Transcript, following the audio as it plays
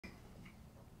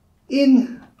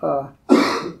in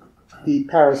the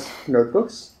Paris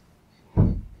notebooks,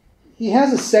 he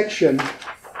has a section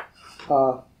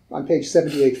on page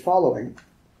 78 following,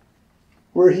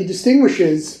 where he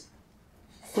distinguishes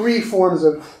three forms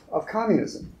of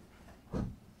communism.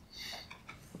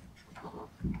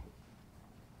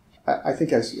 I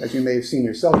think, as you may have seen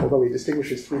yourself, although he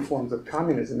distinguishes three forms of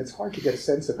communism, it's hard to get a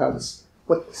sense of how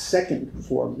what the second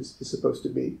form is supposed to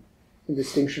be, in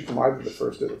distinction from either the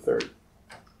first or the third.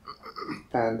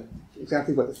 And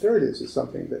exactly what the third is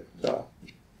something that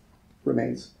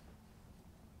remains,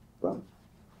 well,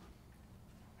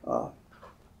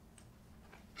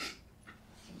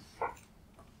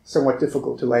 somewhat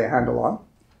difficult to lay a handle on.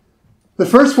 The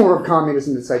first form of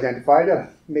communism that's identified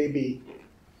may be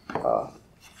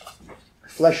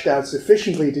fleshed out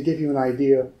sufficiently to give you an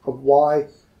idea of why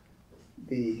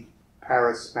the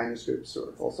Paris manuscripts,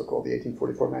 or also called the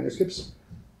 1844 manuscripts,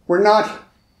 were not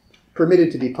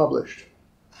permitted to be published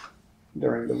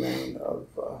during the reign of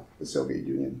the Soviet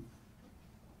Union.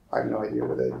 I have no idea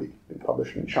whether they'd been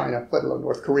published in China, let alone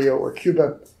North Korea or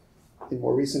Cuba in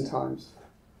more recent times.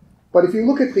 But if you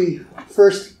look at the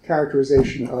first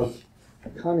characterization of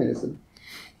communism,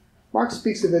 Marx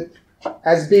speaks of it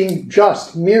as being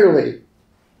just merely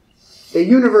a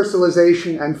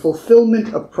universalization and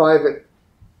fulfillment of private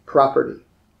property.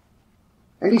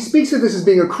 And he speaks of this as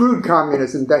being a crude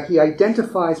communism that he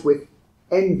identifies with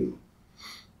envy.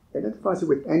 He identifies it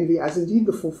with envy as indeed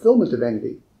the fulfillment of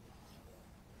envy.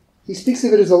 He speaks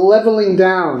of it as a leveling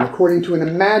down according to an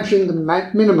imagined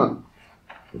minimum.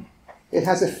 It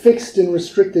has a fixed and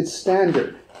restricted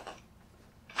standard.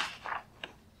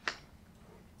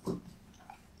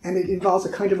 And it involves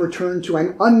a kind of return to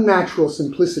an unnatural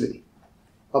simplicity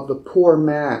of the poor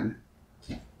man,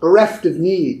 bereft of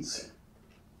needs,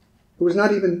 who has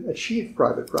not even achieved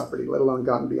private property, let alone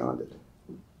gotten beyond it.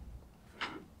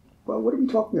 Well, what are we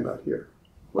talking about here?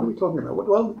 What are we talking about?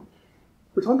 Well,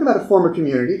 we're talking about a form of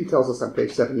community, he tells us on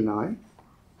page 79,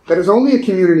 that is only a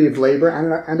community of labor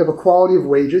and of equality of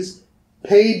wages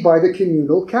paid by the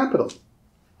communal capital.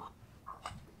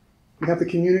 We have the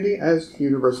community as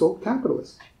universal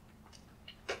capitalists.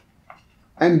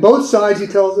 And both sides, he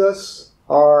tells us,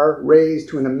 are raised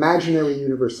to an imaginary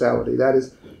universality. That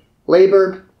is,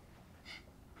 labor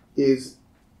is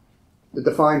the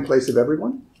defined place of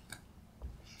everyone.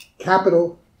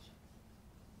 Capital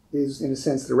is, in a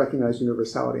sense, the recognized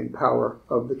universality and power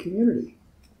of the community.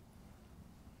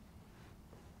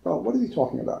 Well, what is he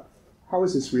talking about? How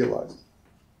is this realized?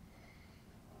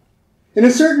 In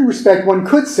a certain respect, one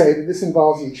could say that this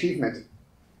involves the achievement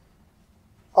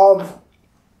of,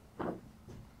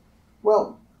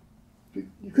 well,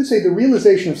 you could say the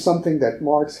realization of something that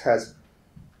Marx has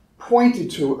pointed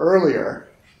to earlier,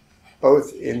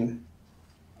 both in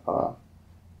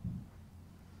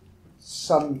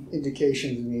some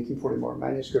indications in the 1844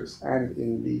 manuscripts and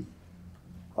in the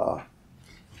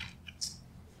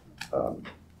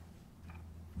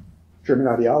German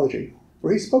ideology,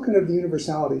 where he's spoken of the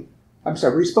universality, where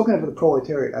he's spoken of the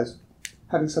proletariat as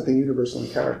having something universal in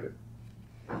character.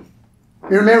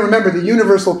 You may remember the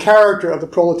universal character of the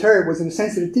proletariat was in the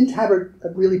sense that it didn't have a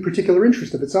really particular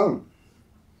interest of its own,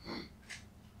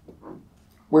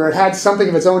 where it had something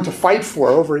of its own to fight for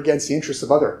over against the interests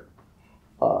of other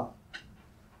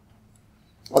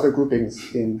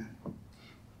groupings in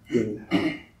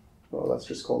well, let's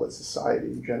just call it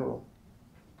society in general.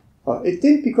 It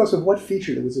did because of what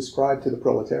feature that was ascribed to the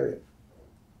proletariat.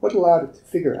 What allowed it to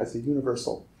figure as a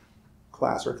universal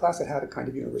class, or a class that had a kind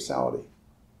of universality.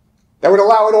 That would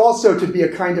allow it also to be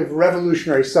a kind of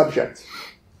revolutionary subject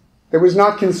that was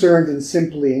not concerned in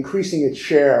simply increasing its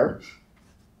share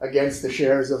against the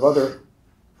shares of other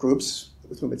groups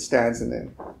with whom it stands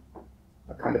in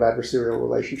a kind of adversarial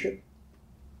relationship,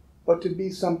 but to be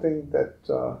something that,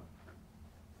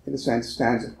 in a sense,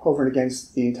 stands over and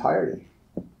against the entirety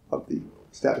of the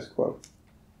status quo,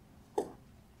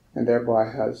 and thereby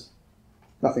has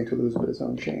nothing to lose but its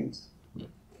own chains.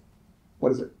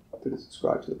 What is it that is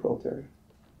ascribed to the proletariat?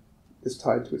 Is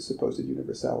tied to its supposed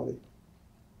universality.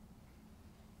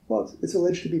 Well, it's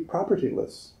alleged to be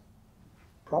propertyless.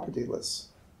 Propertyless.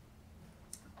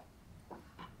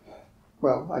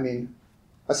 Well, I mean,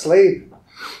 a slave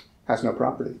has no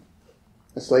property.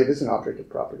 A slave is an object of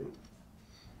property.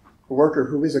 A worker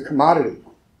who is a commodity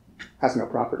has no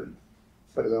property,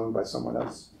 but is owned by someone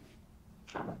else.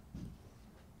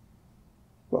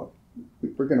 Well,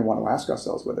 we're going to want to ask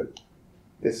ourselves whether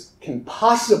this can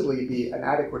possibly be an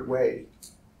adequate way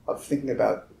of thinking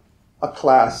about a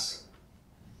class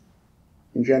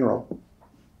in general,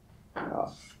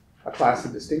 a class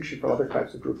in distinction from other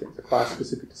types of groupings, a class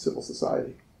specific to civil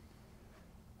society.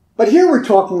 But here we're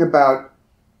talking about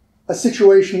a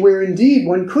situation where indeed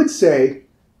one could say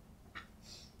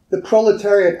the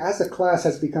proletariat as a class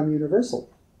has become universal.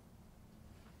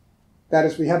 That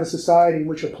is, we have a society in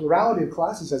which a plurality of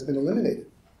classes has been eliminated.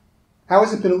 How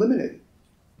has it been eliminated?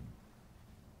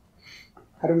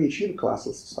 How do we achieve a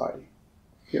classless society?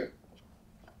 Here.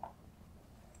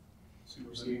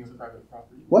 Superseding of private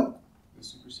property. What? The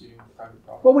superseding of private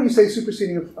property. Well, when you say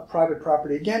superseding of private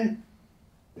property, again,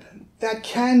 that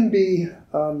can be,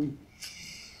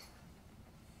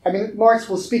 Marx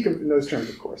will speak in those terms,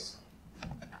 of course.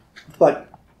 But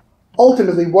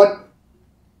ultimately, what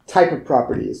type of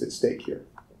property is at stake here?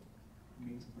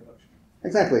 Means of production.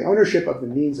 Exactly, ownership of the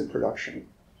means of production.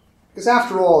 Because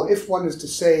after all, if one is to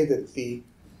say that the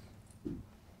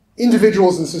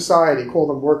individuals in society, call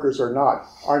them workers or not,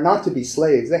 are not to be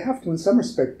slaves, they have to in some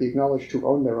respect be acknowledged to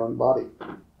own their own body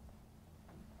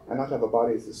and not have a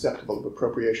body that's susceptible of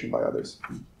appropriation by others.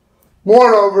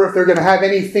 Moreover, if they're going to have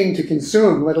anything to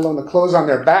consume, let alone the clothes on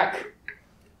their back,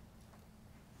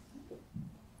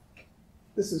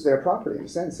 this is their property in a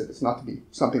sense. It's not to be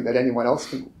something that anyone else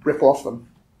can rip off them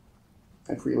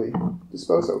and freely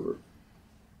dispose over.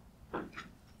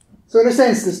 So in a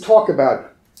sense, this talk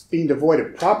about being devoid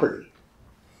of property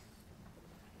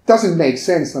doesn't make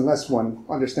sense unless one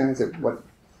understands that what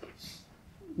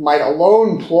might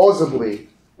alone plausibly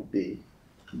be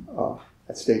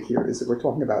at stake here is that we're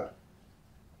talking about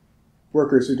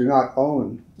workers who do not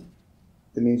own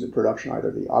the means of production, either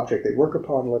the object they work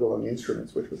upon, let alone the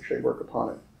instruments with which they work upon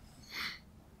it.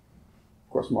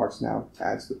 Of course, Marx now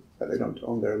adds that they don't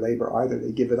own their labor either.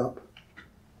 They give it up,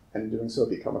 and in doing so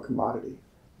become a commodity.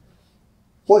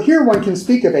 Well, here one can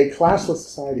speak of a classless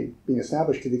society being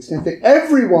established to the extent that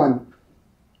everyone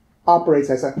operates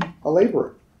as a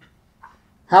laborer.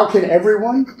 How can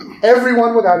everyone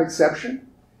without exception,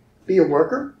 be a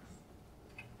worker?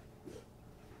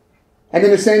 And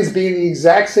in a sense be in the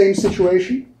exact same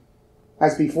situation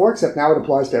as before, except now it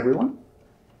applies to everyone?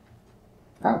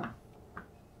 How?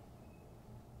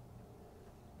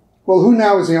 Well, who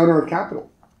now is the owner of capital?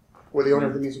 Or the owner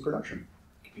of the means of production?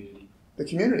 Community. The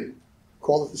community.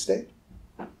 Call it the state.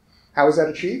 How is that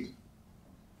achieved?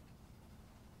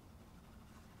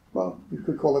 Well, you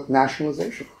could call it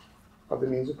nationalization of the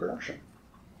means of production.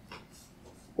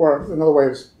 Or another way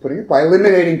of putting it, by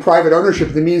eliminating private ownership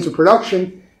of the means of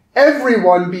production,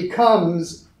 everyone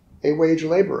becomes a wage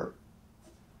laborer.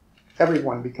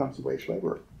 Everyone becomes a wage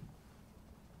laborer.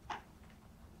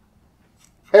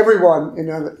 Everyone,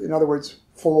 in other words,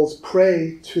 falls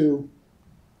prey to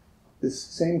this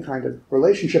same kind of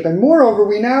relationship. And moreover,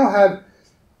 we now have,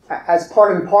 as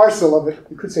part and parcel of it,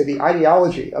 you could say the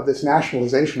ideology of this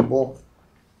nationalization of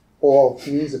all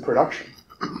means of production,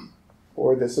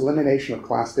 or this elimination of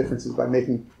class differences by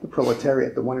making the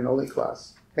proletariat the one and only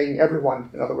class, making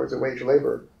everyone, in other words, a wage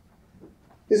laborer,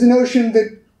 is a notion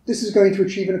that this is going to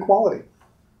achieve inequality.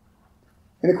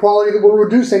 Inequality that will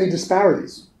reduce any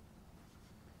disparities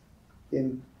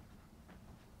in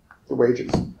the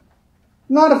wages.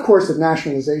 Not, of course, that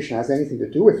nationalization has anything to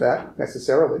do with that,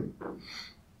 necessarily.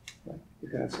 You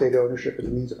can have state ownership of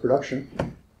the means of production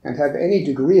and have any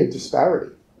degree of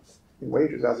disparity in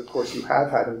wages, as, of course, you have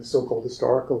had in the so-called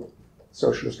historical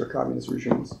socialist or communist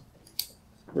regimes,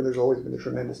 where there's always been a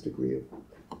tremendous degree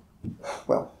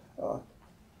of,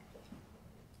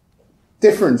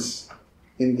 difference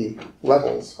in the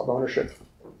levels of ownership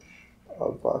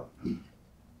of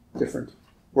different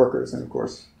workers, and, of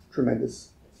course, tremendous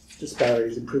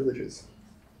disparities in privileges,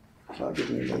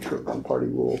 given the nature of one-party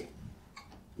rule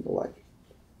and the like.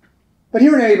 But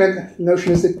here in any event, the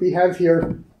notion is that we have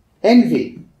here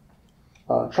envy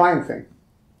triumphing.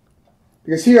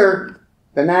 Because here,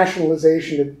 the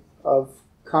nationalization of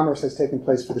commerce has taken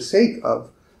place for the sake of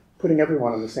putting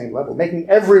everyone on the same level, making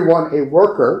everyone a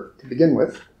worker to begin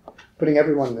with, putting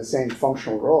everyone in the same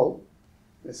functional role,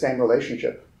 the same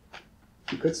relationship,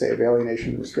 you could say, of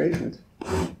alienation and estrangement,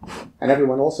 and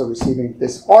everyone also receiving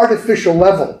this artificial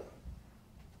level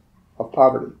of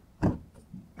poverty.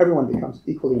 Everyone becomes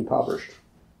equally impoverished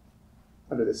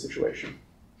under this situation.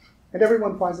 And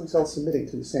everyone finds themselves submitting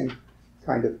to the same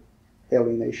kind of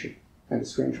alienation and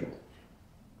estrangement.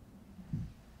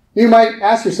 You might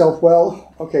ask yourself,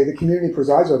 well, okay, the community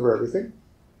presides over everything,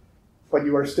 but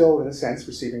you are still, in a sense,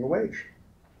 receiving a wage.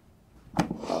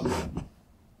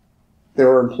 There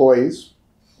are employees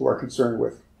who are concerned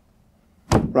with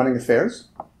running affairs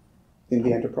in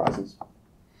the enterprises,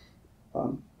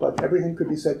 but everything could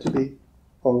be said to be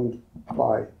owned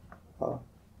by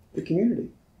the community.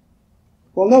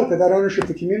 Well, note that that ownership of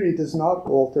the community does not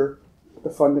alter the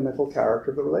fundamental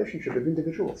character of the relationship of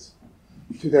individuals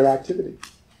to their activity.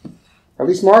 At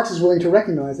least Marx is willing to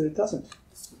recognize that it doesn't.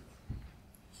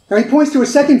 Now he points to a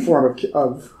second form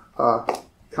of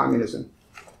communism.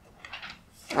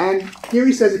 And here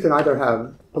he says it can either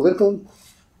have a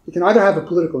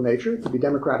political nature, it could be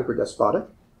democratic or despotic,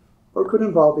 or it could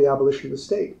involve the abolition of the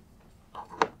state.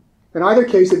 In either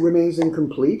case, it remains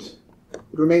incomplete.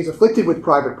 It remains afflicted with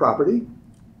private property,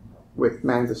 with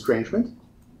man's estrangement,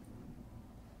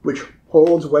 which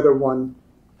holds whether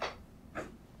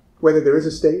there is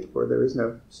a state or there is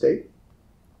no state.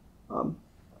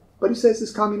 But he says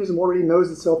this communism already knows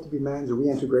itself to be man's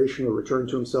reintegration or return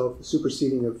to himself, the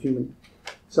superseding of human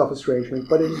self-estrangement,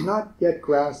 but it has not yet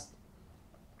grasped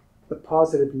the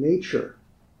positive nature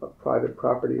of private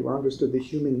property or understood the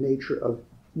human nature of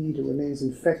need. It remains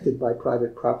infected by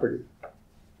private property.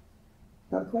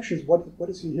 Now the question is, what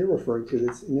is he here referring to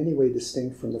that's in any way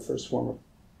distinct from the first form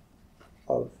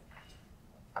of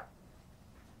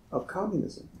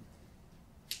communism?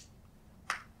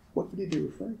 What would he be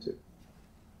referring to?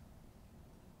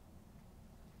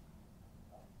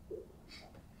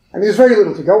 I mean, there's very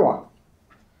little to go on.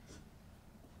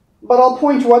 But I'll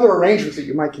point to other arrangements that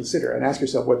you might consider and ask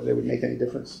yourself whether they would make any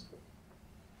difference.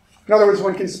 In other words,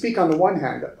 one can speak on the one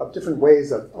hand of different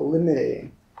ways of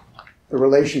eliminating the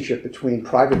relationship between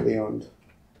privately owned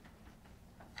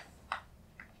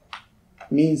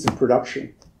means of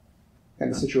production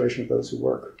and the situation of those who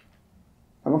work.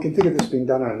 And one can think of this being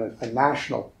done on a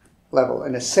national level,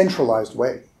 in a centralized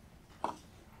way,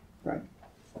 right?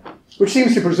 Which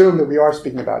seems to presume that we are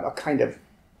speaking about a kind of,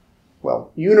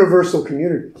 universal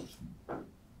community.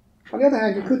 On the other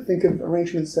hand, you could think of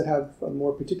arrangements that have a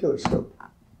more particular scope.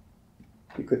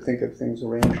 You could think of things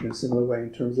arranged in a similar way in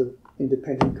terms of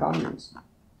independent communes,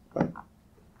 right?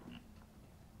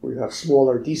 Where you have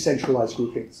smaller, decentralized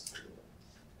groupings,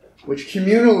 which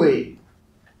communally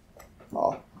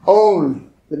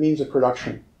own the means of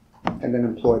production and then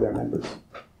employ their members.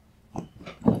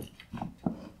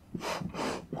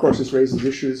 Of course, this raises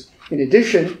issues, in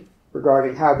addition,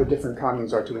 regarding how the different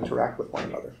communes are to interact with one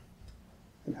another,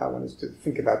 and how one is to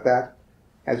think about that,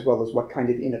 as well as what kind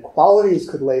of inequalities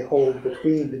could lay hold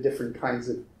between the different kinds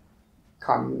of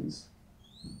communes,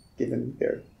 given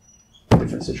their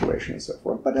different situation and so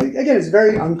forth. But again, it's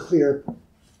very unclear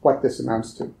what this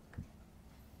amounts to.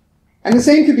 And the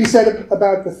same could be said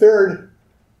about the third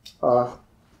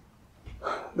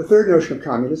notion of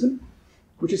communism,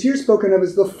 which is here spoken of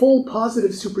as the full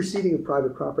positive superseding of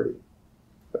private property,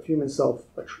 of human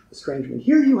self-estrangement.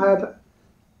 Here you have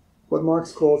what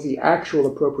Marx calls the actual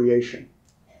appropriation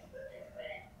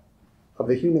of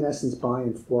the human essence by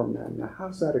and for man. Now, how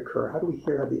does that occur? How do we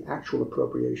here have the actual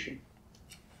appropriation?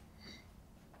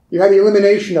 You have the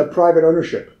elimination of private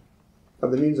ownership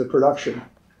of the means of production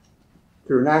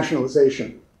through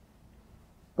nationalization.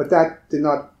 But that did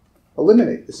not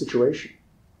eliminate the situation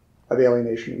of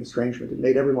alienation and estrangement. It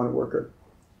made everyone a worker.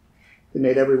 It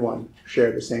made everyone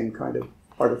share the same kind of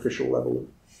artificial level of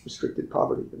restricted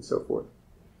poverty and so forth.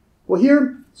 Well,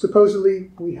 here,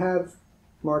 supposedly, we have,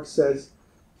 Marx says,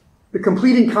 the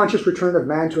completing conscious return of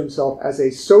man to himself as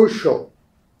a social,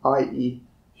 i.e.,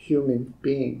 human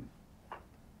being.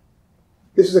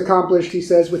 This is accomplished, he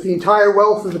says, with the entire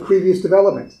wealth of the previous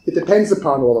development. It depends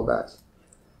upon all of that.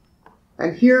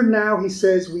 And here now, he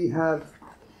says, we have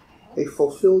a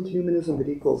fulfilled humanism that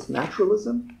equals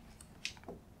naturalism.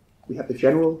 We have the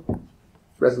general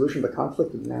resolution of the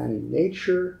conflict of man and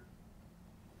nature,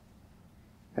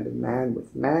 and of man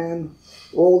with man.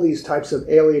 All these types of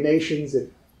alienations that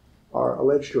are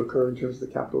alleged to occur in terms of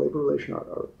the capital-labor relation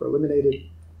are eliminated.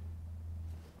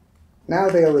 Now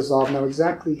they are resolved. Now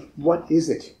exactly what is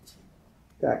it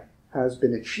that has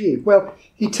been achieved? Well,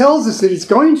 he tells us that it's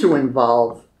going to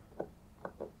involve,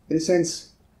 in a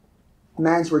sense,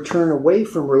 man's return away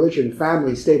from religion,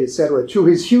 family, state, etc., to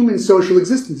his human social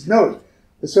existence. Note,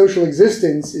 the social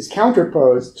existence is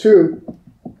counterposed to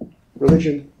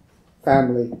religion,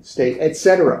 family, state,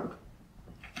 etc.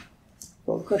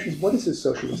 Well, the question is, what is his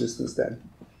social existence then?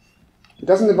 It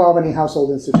doesn't involve any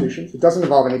household institutions. It doesn't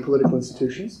involve any political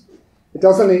institutions. It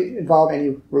doesn't involve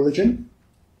any religion.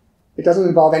 It doesn't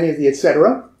involve any of the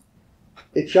etc.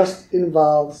 It just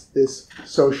involves this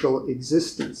social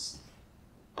existence.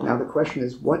 Now the question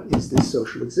is, what is this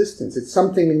social existence? It's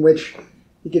something in which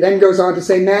he then goes on to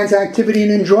say man's activity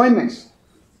and enjoyment.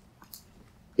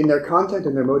 In their content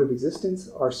and their mode of existence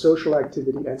are social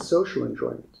activity and social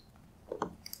enjoyment.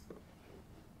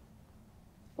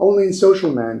 Only in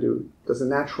social man does a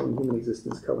natural and human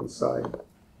existence coincide.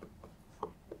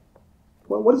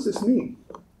 Well, what does this mean?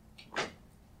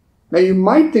 Now you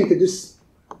might think that this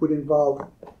would involve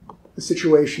a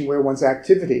situation where one's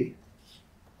activity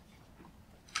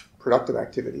productive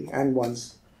activity and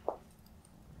one's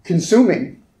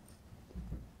consuming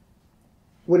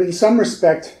would in some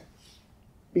respect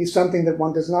be something that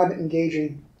one does not engage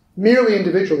in merely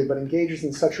individually, but engages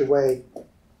in such a way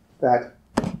that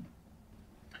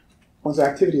one's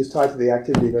activity is tied to the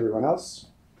activity of everyone else,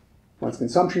 one's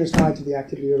consumption is tied to the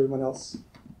activity of everyone else.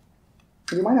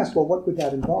 And you might ask, well, what would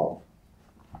that involve?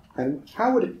 And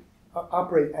how would it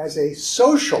operate as a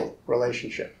social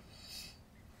relationship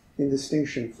in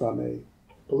distinction from a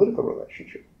political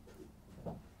relationship?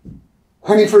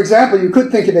 I mean, for example, you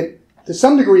could think of it to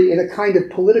some degree in a kind of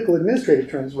political administrative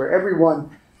terms where everyone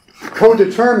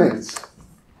co-determines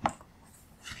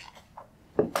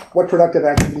what productive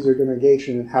activities are going to engage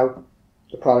in and how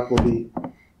the product will be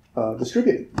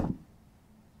distributed.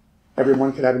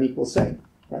 Everyone could have an equal say,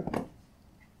 right?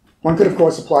 One could, of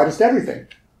course, apply this to everything.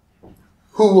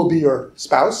 Who will be your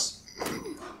spouse?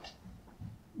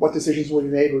 What decisions will be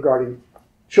made regarding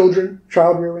children,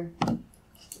 child rearing?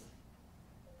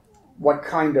 What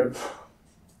kind of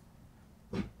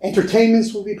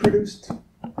entertainments will be produced?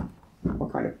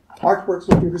 What kind of artworks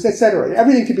will be produced, etc.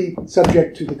 Everything could be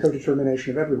subject to the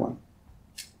co-determination of everyone.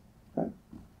 Right?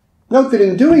 Note that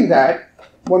in doing that,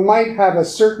 one might have a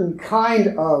certain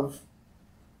kind of,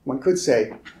 one could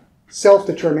say,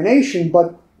 self-determination,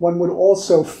 but one would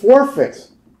also forfeit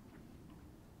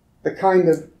the kind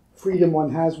of freedom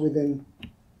one has within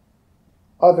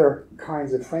other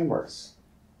kinds of frameworks,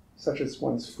 such as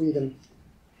one's freedom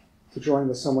to join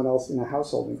with someone else in a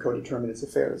household and co-determine its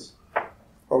affairs,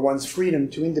 or one's freedom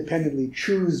to independently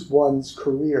choose one's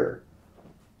career,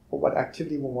 or what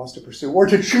activity one wants to pursue, or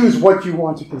to choose what you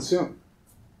want to consume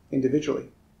individually,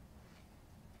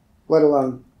 let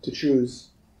alone to choose,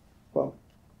 well,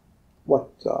 what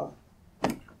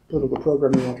political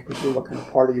program you want to pursue, what kind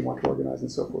of party you want to organize, and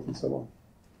so forth and so on.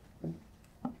 Okay?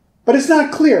 But it's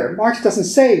not clear. Marx doesn't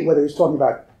say whether he's talking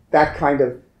about that kind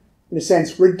of, in a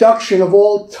sense, reduction of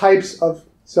all types of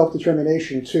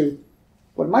self-determination to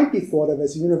what might be thought of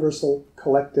as a universal,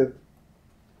 collective,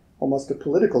 almost a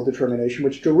political determination,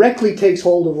 which directly takes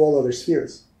hold of all other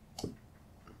spheres.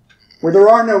 Where there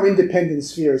are no independent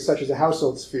spheres, such as a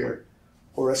household sphere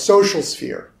or a social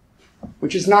sphere,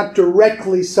 which is not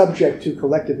directly subject to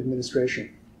collective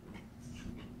administration.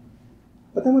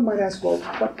 But then one might ask, well,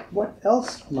 what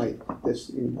else might this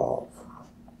involve?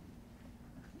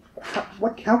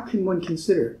 How can one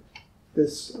consider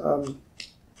this,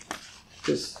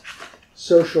 this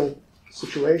social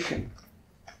situation?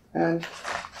 And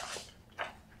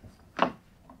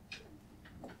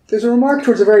there's a remark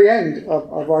towards the very end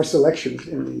of our selections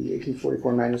in the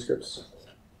 1844 manuscripts.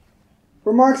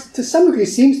 Where Marx, to some degree,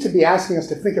 seems to be asking us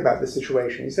to think about this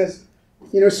situation. He says,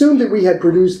 assume that we had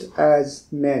produced as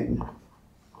men,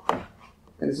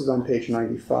 and this is on page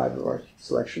 95 of our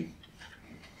selection.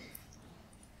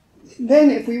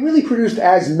 Then, if we really produced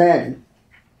as men,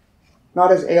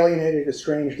 not as alienated,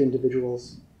 estranged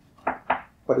individuals,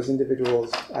 but as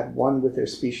individuals at one with their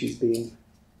species being,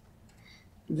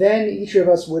 then each of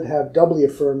us would have doubly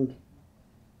affirmed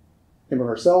him or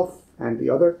herself and the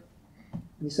other.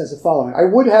 He says the following: I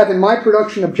would have in my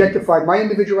production objectified my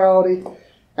individuality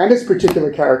and its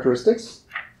particular characteristics,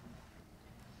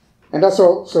 and thus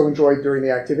also enjoyed during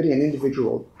the activity an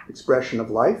individual expression of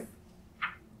life,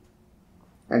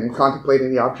 and in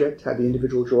contemplating the object had the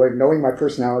individual joy of knowing my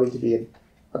personality to be an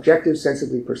objective,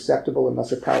 sensibly perceptible, and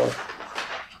thus a power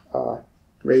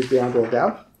raised beyond all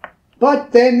doubt.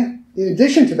 But then, in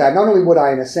addition to that, not only would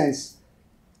I, in a sense,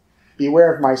 be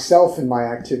aware of myself in my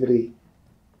activity,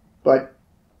 but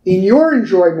in your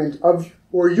enjoyment of,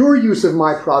 or your use of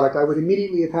my product, I would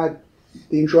immediately have had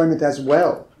the enjoyment as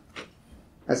well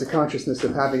as a consciousness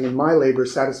of having in my labor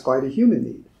satisfied a human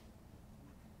need,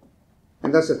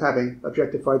 and thus of having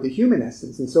objectified the human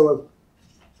essence, and so of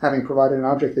having provided an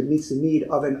object that meets the need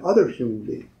of an other human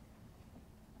being.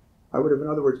 I would have, in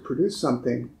other words, produced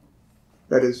something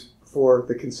that is for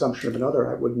the consumption of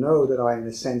another. I would know that I, in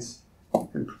a sense,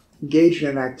 am engaged in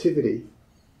an activity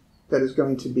that is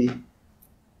going to be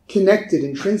connected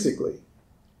intrinsically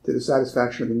to the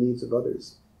satisfaction of the needs of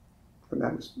others. From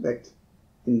that respect,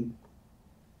 in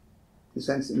a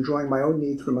sense, enjoying my own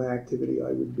need through my activity,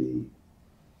 I would be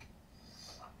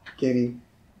gaining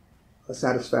a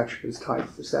satisfaction that is tied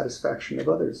to the satisfaction of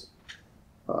others.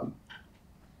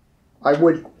 I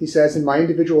would, he says, in my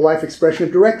individual life expression,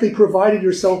 have directly provided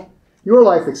your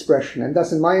life expression, and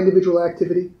thus in my individual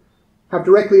activity, have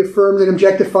directly affirmed and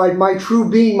objectified my true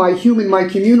being, my human, my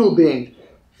communal being.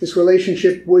 This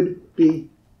relationship would be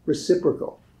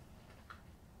reciprocal.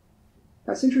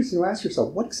 That's interesting to ask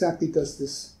yourself, what exactly does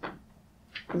this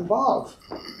involve?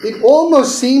 It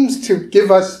almost seems to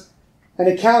give us an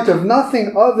account of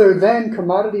nothing other than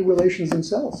commodity relations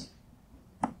themselves,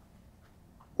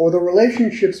 or the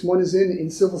relationships one is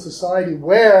in civil society,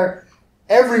 where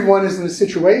everyone is in a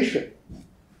situation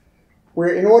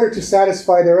where in order to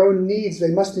satisfy their own needs, they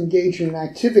must engage in an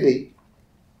activity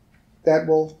that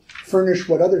will furnish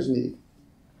what others need.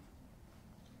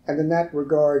 And in that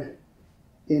regard,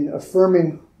 in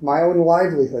affirming my own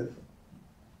livelihood,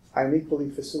 I'm equally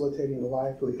facilitating the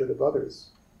livelihood of others.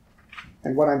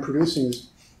 And what I'm producing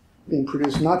is being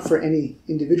produced not for any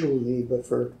individual need, but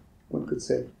for, one could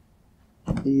say,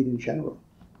 need in general,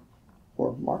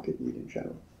 or market need in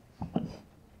general.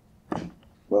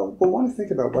 Well, we'll want to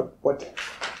think about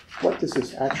what does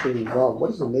this actually involve?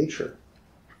 What is the nature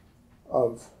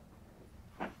of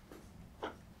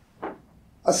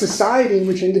a society in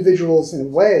which individuals, in a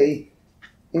way,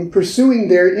 in pursuing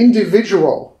their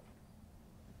individual,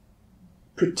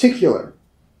 particular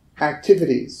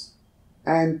activities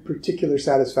and particular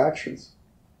satisfactions,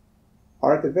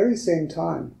 are at the very same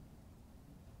time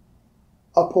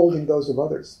upholding those of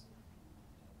others,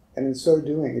 and in so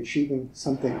doing achieving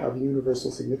something of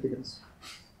universal significance.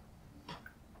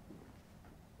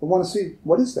 We want to see,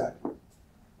 what is that?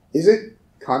 Is it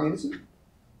communism?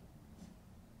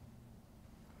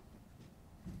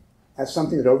 As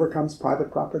something that overcomes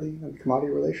private property and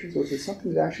commodity relations, or is it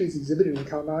something that actually is exhibited in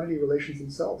commodity relations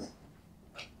themselves?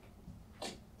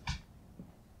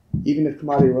 Even if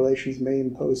commodity relations may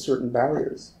impose certain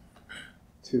barriers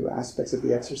to aspects of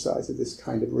the exercise of this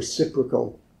kind of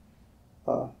reciprocal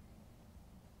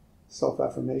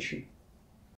self-affirmation.